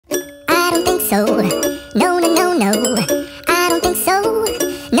so. No, no, no, no. I don't think so.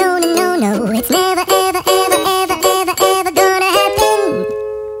 No, no, no, no. It's never, ever, ever, ever, ever, ever gonna happen.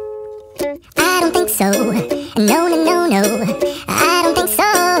 I don't think so. No, no, no, no. I don't think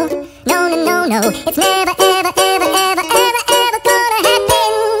so. No, no, no, no. It's never, ever, ever, ever, ever, ever gonna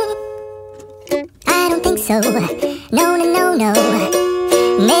happen. I don't think so. No, no, no, no.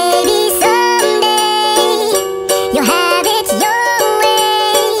 Maybe someday you'll have it your way.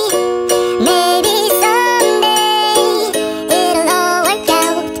 Maybe someday it'll all work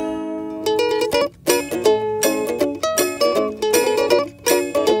out.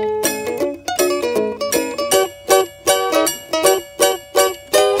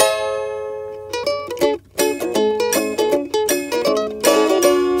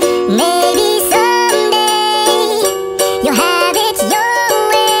 Maybe someday you'll have it your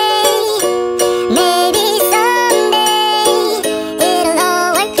way. Maybe someday it'll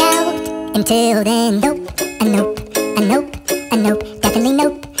all work out. Until then, nope, and nope.